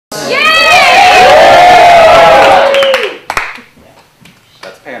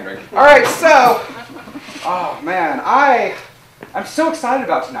right, so, oh man, I'm so excited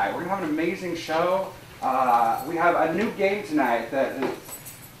about tonight. We're gonna have an amazing show. We have a new game tonight that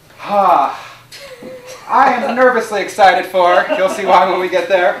I am nervously excited for. You'll see why when we get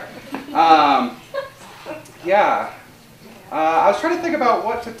there. Yeah. I was trying to think about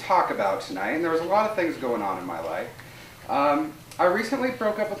what to talk about tonight, and there was a lot of things going on in my life. I recently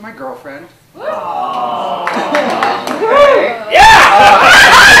broke up with my girlfriend. Okay.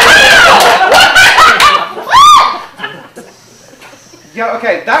 Yeah,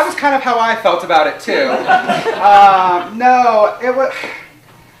 okay, that was kind of how I felt about it too. No, it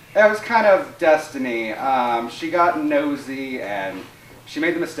was kind of destiny. She got nosy and she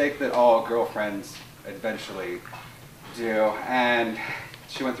made the mistake that all girlfriends eventually do, and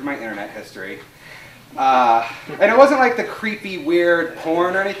she went through my internet history. And it wasn't like the creepy, weird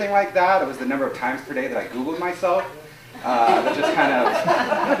porn or anything like that. It was the number of times per day that I Googled myself. That just kind of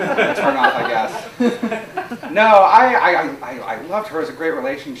turned off, I guess. No, I loved her. It was a great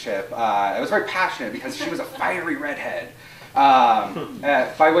relationship. It was very passionate because she was a fiery redhead.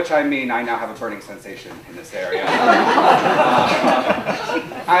 By which I mean I now have a burning sensation in this area.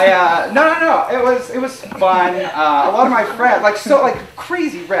 No, it was fun. A lot of my friends, like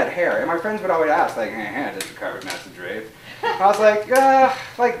crazy red hair, and my friends would always ask, like, hey, does your carpet match the drape? I was like,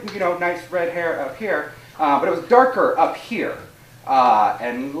 nice red hair up here, but it was darker up here,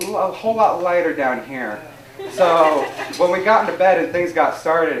 and a whole lot lighter down here. So when we got into bed and things got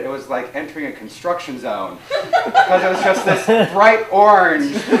started, it was like entering a construction zone because it was just this bright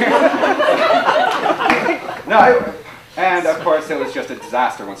orange. And of course it was just a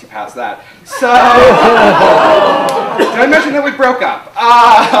disaster once you passed that. So did I mention that we broke up?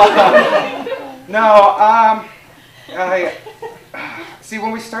 See,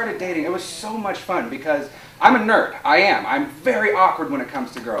 when we started dating, it was so much fun because I'm a nerd. I'm very awkward when it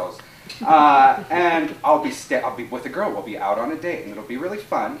comes to girls. And I'll be with a girl, we'll be out on a date, and it'll be really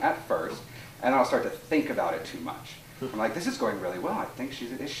fun at first, and I'll start to think about it too much. I'm like, this is going really well, I think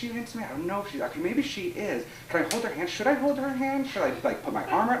is she into me? I don't know if she's, okay, maybe she is. Can I hold her hand? Should I hold her hand? Should I put my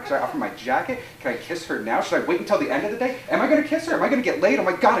arm around? Should I offer my jacket? Can I kiss her now? Should I wait until the end of the day? Am I going to kiss her? Am I going to get laid? Oh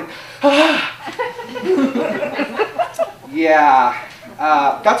my god. Yeah.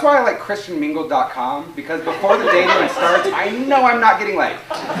 That's why I like christianmingle.com, because before the date even starts, I know I'm not getting laid.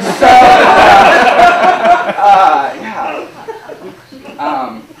 So, yeah.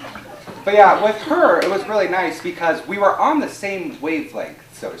 But yeah, with her, it was really nice because we were on the same wavelength,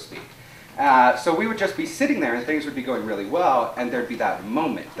 so to speak. So we would just be sitting there and things would be going really well, and there'd be that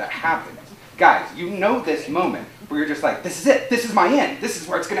moment that happens. Guys, you know this moment where you're just like, this is it, this is my end, this is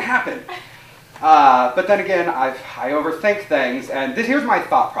where it's going to happen. But then again, I overthink things, and here's my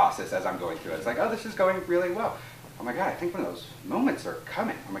thought process as I'm going through it. It's like, oh, this is going really well. Oh my god, I think one of those moments are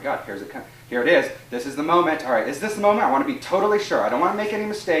coming. Oh my god, here it is. This is the moment. All right, is this the moment? I want to be totally sure. I don't want to make any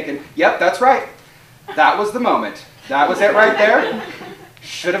mistake. And yep, that's right. That was the moment. That was it right there.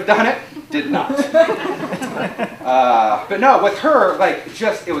 Should have done it. Did not. But no, with her,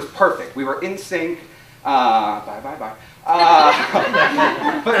 it was perfect. We were in sync. Bye.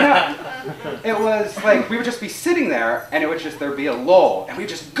 But no, it was like we would just be sitting there, and it would just there'd be a lull, and we'd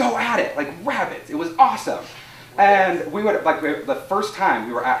just go at it like rabbits. It was awesome. And we would the first time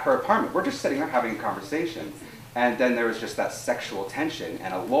we were at her apartment, we're just sitting there having a conversation, and then there was just that sexual tension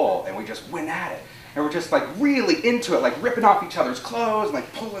and a lull, and we just went at it. And we're just really into it, ripping off each other's clothes,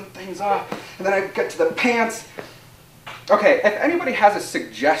 and pulling things off. And then I get to the pants. Okay, if anybody has a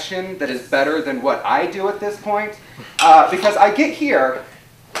suggestion that is better than what I do at this point, because I get here,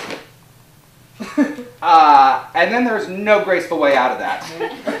 and then there's no graceful way out of that.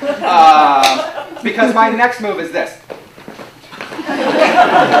 Because my next move is this.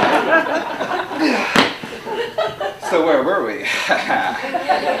 So where were we?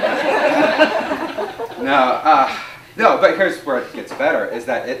 No, but here's where it gets better, is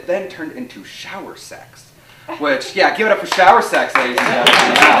that it then turned into shower sex. Which, yeah, give it up for shower sex, ladies and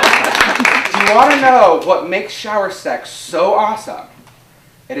gentlemen. Do you want to know what makes shower sex so awesome?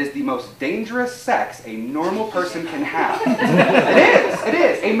 It is the most dangerous sex a normal person can have. It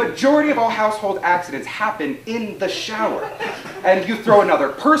is. A majority of all household accidents happen in the shower. And you throw another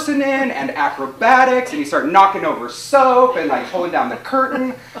person in, and acrobatics, and you start knocking over soap, and pulling down the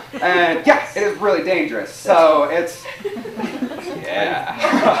curtain. And yeah, it is really dangerous. So it's,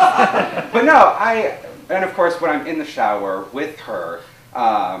 yeah. But no, and of course, when I'm in the shower with her,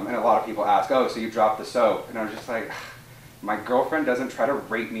 and a lot of people ask, oh, so you dropped the soap. And I'm just like, my girlfriend doesn't try to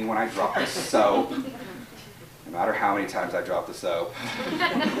rape me when I drop the soap, no matter how many times I drop the soap.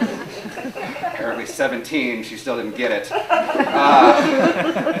 Apparently 17, she still didn't get it.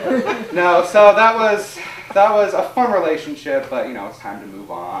 No, so that was a fun relationship, but you know, it's time to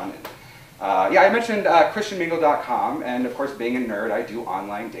move on. Yeah, I mentioned ChristianMingle.com, and of course, being a nerd, I do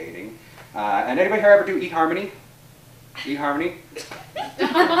online dating. And anybody here ever do eHarmony? eHarmony?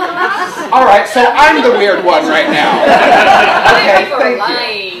 All right, so I'm the weird one right now. Okay,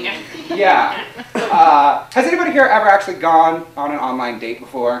 thank you. Yeah. Has anybody here ever actually gone on an online date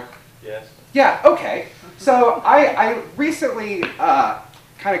before? Yes. Yeah, okay. So I recently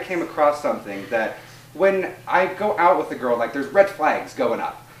kind of came across something that when I go out with a girl, like there's red flags going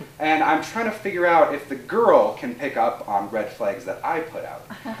up. And I'm trying to figure out if the girl can pick up on red flags that I put out.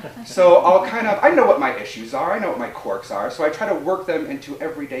 So I know what my issues are, I know what my quirks are, so I try to work them into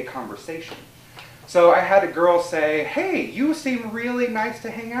everyday conversation. So I had a girl say, hey, you seem really nice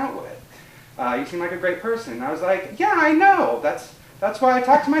to hang out with. You seem like a great person. And I was like, yeah, I know. That's why I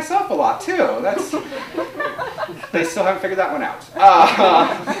talk to myself a lot, too. They still haven't figured that one out.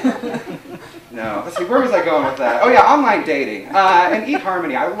 No, let's see, where was I going with that? Oh yeah, online dating. And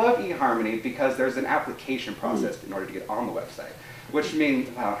eHarmony, I love eHarmony because there's an application process in order to get on the website. Which means,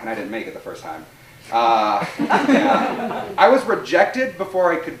 and I didn't make it the first time. Yeah. I was rejected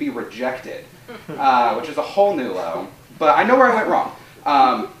before I could be rejected, which is a whole new low. But I know where I went wrong.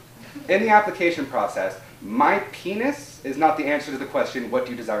 In the application process, my penis is not the answer to the question, what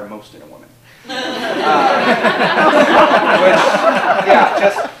do you desire most in a woman? Which, yeah,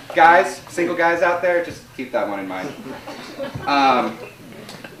 just guys, single guys out there, just keep that one in mind.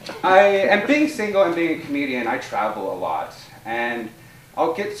 And being single and being a comedian, I travel a lot. And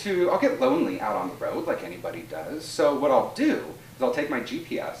I'll get lonely out on the road like anybody does. So what I'll do is I'll take my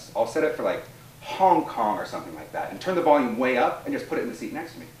GPS, I'll set it for like Hong Kong or something like that, and turn the volume way up and just put it in the seat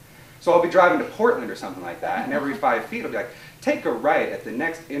next to me. So I'll be driving to Portland or something like that, and every 5 feet I'll be like, take a right at the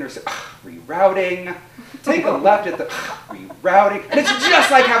next intersection, rerouting, take a left at the, rerouting, and it's just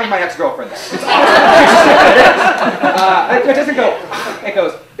like having my ex-girlfriend there. It's awesome. It doesn't go, it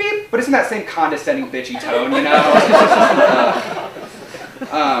goes beep, but it's in that same condescending, bitchy tone, you know?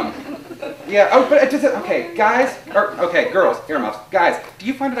 Yeah, oh, but it doesn't, okay, guys, okay, girls, earmuffs, guys, do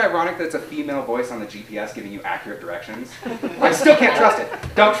you find it ironic that it's a female voice on the GPS giving you accurate directions? I still can't trust it.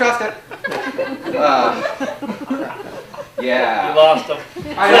 Don't trust it. Yeah. You lost them.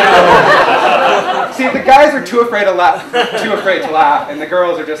 I know. See, the guys are too afraid to laugh, and the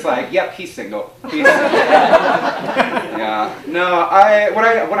girls are just like, yep, he's single. He's single. Yeah. No,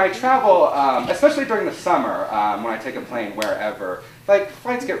 when I travel, especially during the summer, when I take a plane wherever, like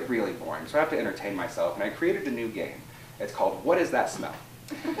flights get really boring, so I have to entertain myself, and I created a new game. It's called What Is That Smell?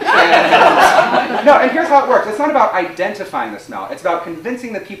 And here's how it works. It's not about identifying the smell. It's about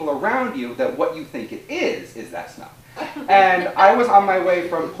convincing the people around you that what you think it is that smell. And I was on my way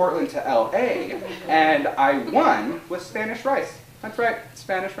from Portland to LA, and I won with Spanish rice. That's right,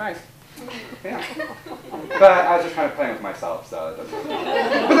 Spanish rice. Yeah. But I was just kind of playing with myself, so it doesn't.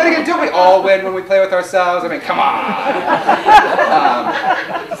 But then again, don't we all win when we play with ourselves? I mean, come on.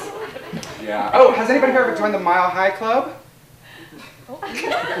 Yeah. Oh, has anybody here ever joined the Mile High Club?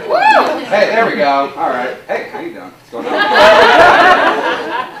 Hey, there we go. All right. Hey, how you doing? What's going on?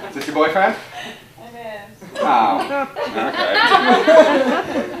 Is this your boyfriend? It is. Oh, okay.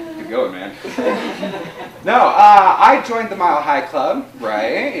 Good going, man. No, I joined the Mile High Club,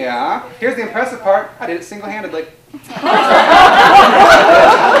 right? Yeah. Here's the impressive part. I did it single-handedly.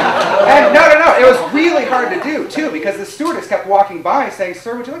 And no, it was really hard to do, too, because the stewardess kept walking by saying,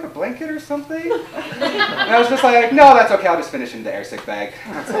 sir, would you like a blanket or something? And I was just like, no, that's okay, I'll just finish in the air sick bag.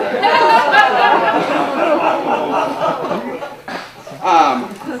 That's all right.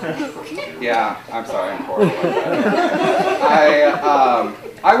 Yeah, I'm sorry, I'm horrible like that.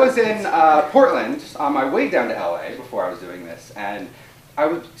 I was in Portland on my way down to LA before I was doing this, and I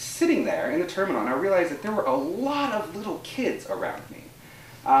was sitting there in the terminal, and I realized that there were a lot of little kids around me.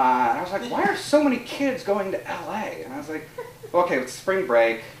 And I was like, why are so many kids going to LA? And I was like, okay, it's spring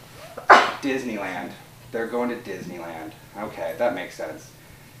break, Disneyland. They're going to Disneyland. Okay, that makes sense.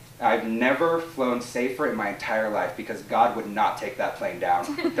 I've never flown safer in my entire life because God would not take that plane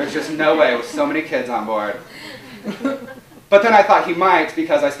down. There's just no way with so many kids on board. But then I thought he might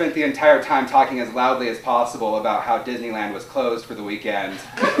because I spent the entire time talking as loudly as possible about how Disneyland was closed for the weekend.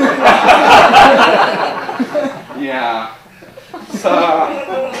 Yeah. So,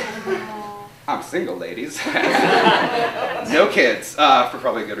 I'm single, ladies. No kids, for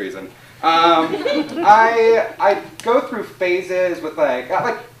probably a good reason. I go through phases with like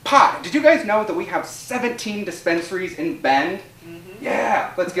pot. Did you guys know that we have 17 dispensaries in Bend? Mm-hmm.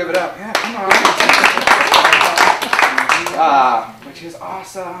 Yeah, let's give it up. Yeah, come on. which is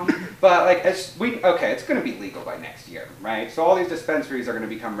awesome. But like, it's going to be legal by next year, right? So all these dispensaries are going to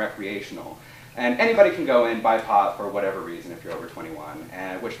become recreational. And anybody can go in, buy pot for whatever reason if you're over 21,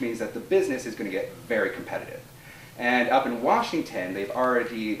 and, which means that the business is going to get very competitive. And up in Washington, they've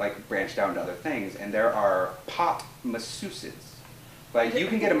already like branched out into other things, and there are pot masseuses. Like you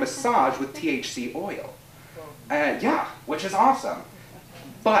can get a massage with THC oil. Yeah, which is awesome.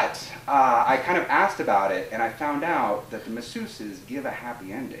 But I kind of asked about it, and I found out that the masseuses give a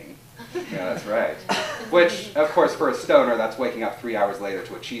happy ending. Yeah, that's right. Which, of course, for a stoner, that's waking up 3 hours later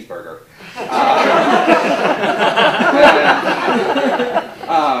to a cheeseburger.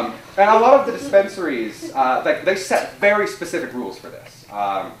 And a lot of the dispensaries, like they set very specific rules for this.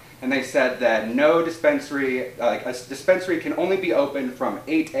 And they said that no dispensary, like a dispensary can only be open from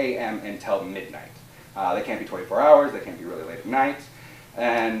 8 a.m. until midnight. They can't be 24 hours, they can't be really late at night.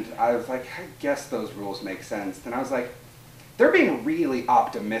 And I was like, I guess those rules make sense. And I was like, they're being really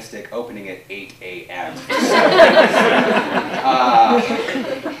optimistic opening at 8 a.m.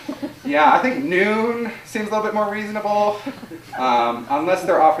 Yeah, I think noon seems a little bit more reasonable, unless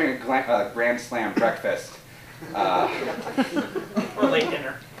they're offering a Grand Slam breakfast. Or late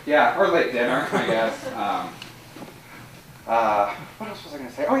dinner. Yeah, or late dinner, I guess. What else was I going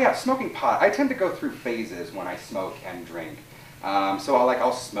to say? Oh yeah, smoking pot. I tend to go through phases when I smoke and drink. So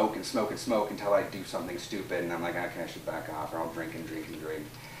I'll smoke and smoke and smoke until I do something stupid, and I'm like, okay, I should back off, or I'll drink and drink and drink.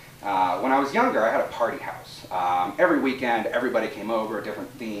 When I was younger, I had a party house. Every weekend, everybody came over, different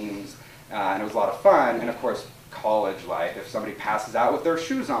themes, and it was a lot of fun. And of course, college life, if somebody passes out with their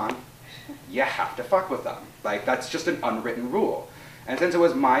shoes on, you have to fuck with them. Like, that's just an unwritten rule. And since it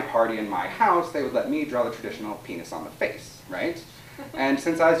was my party in my house, they would let me draw the traditional penis on the face, right? And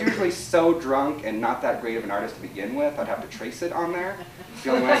since I was usually so drunk and not that great of an artist to begin with, I'd have to trace it on there. It's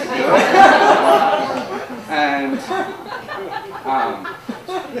the only way I could do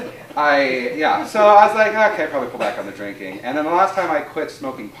it. So I was like, okay, probably pull back on the drinking. And then the last time I quit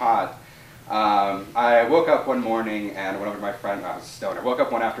smoking pot, I woke up one morning and went over to my friend, I was a stoner, woke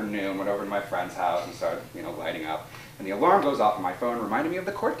up one afternoon, went over to my friend's house and started, lighting up. And the alarm goes off on my phone, reminding me of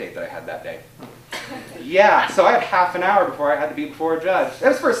the court date that I had that day. Yeah, so I had half an hour before I had to be before a judge. It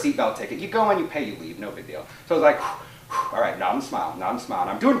was for a seatbelt ticket. You go in, you pay, you leave, no big deal. So I was like, all right, nod and smile, nod and smile. And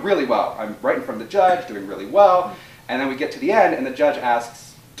I'm doing really well. I'm right in front of the judge, doing really well. And then we get to the end, and the judge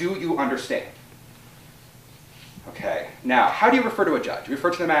asks, do you understand? Okay, now, how do you refer to a judge? You refer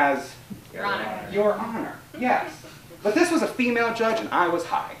to them as? Your Honor. Your Honor, yes. But this was a female judge, and I was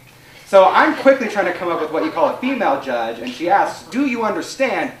high. So I'm quickly trying to come up with what you call a female judge, and she asks, do you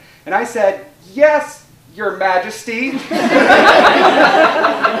understand? And I said, yes, Your Majesty. Oh,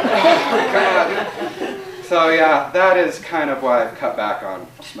 God. So yeah, that is kind of why I've cut back on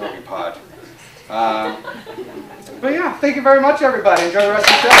smoking pot. But yeah, thank you very much, everybody. Enjoy the rest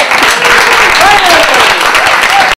of the show.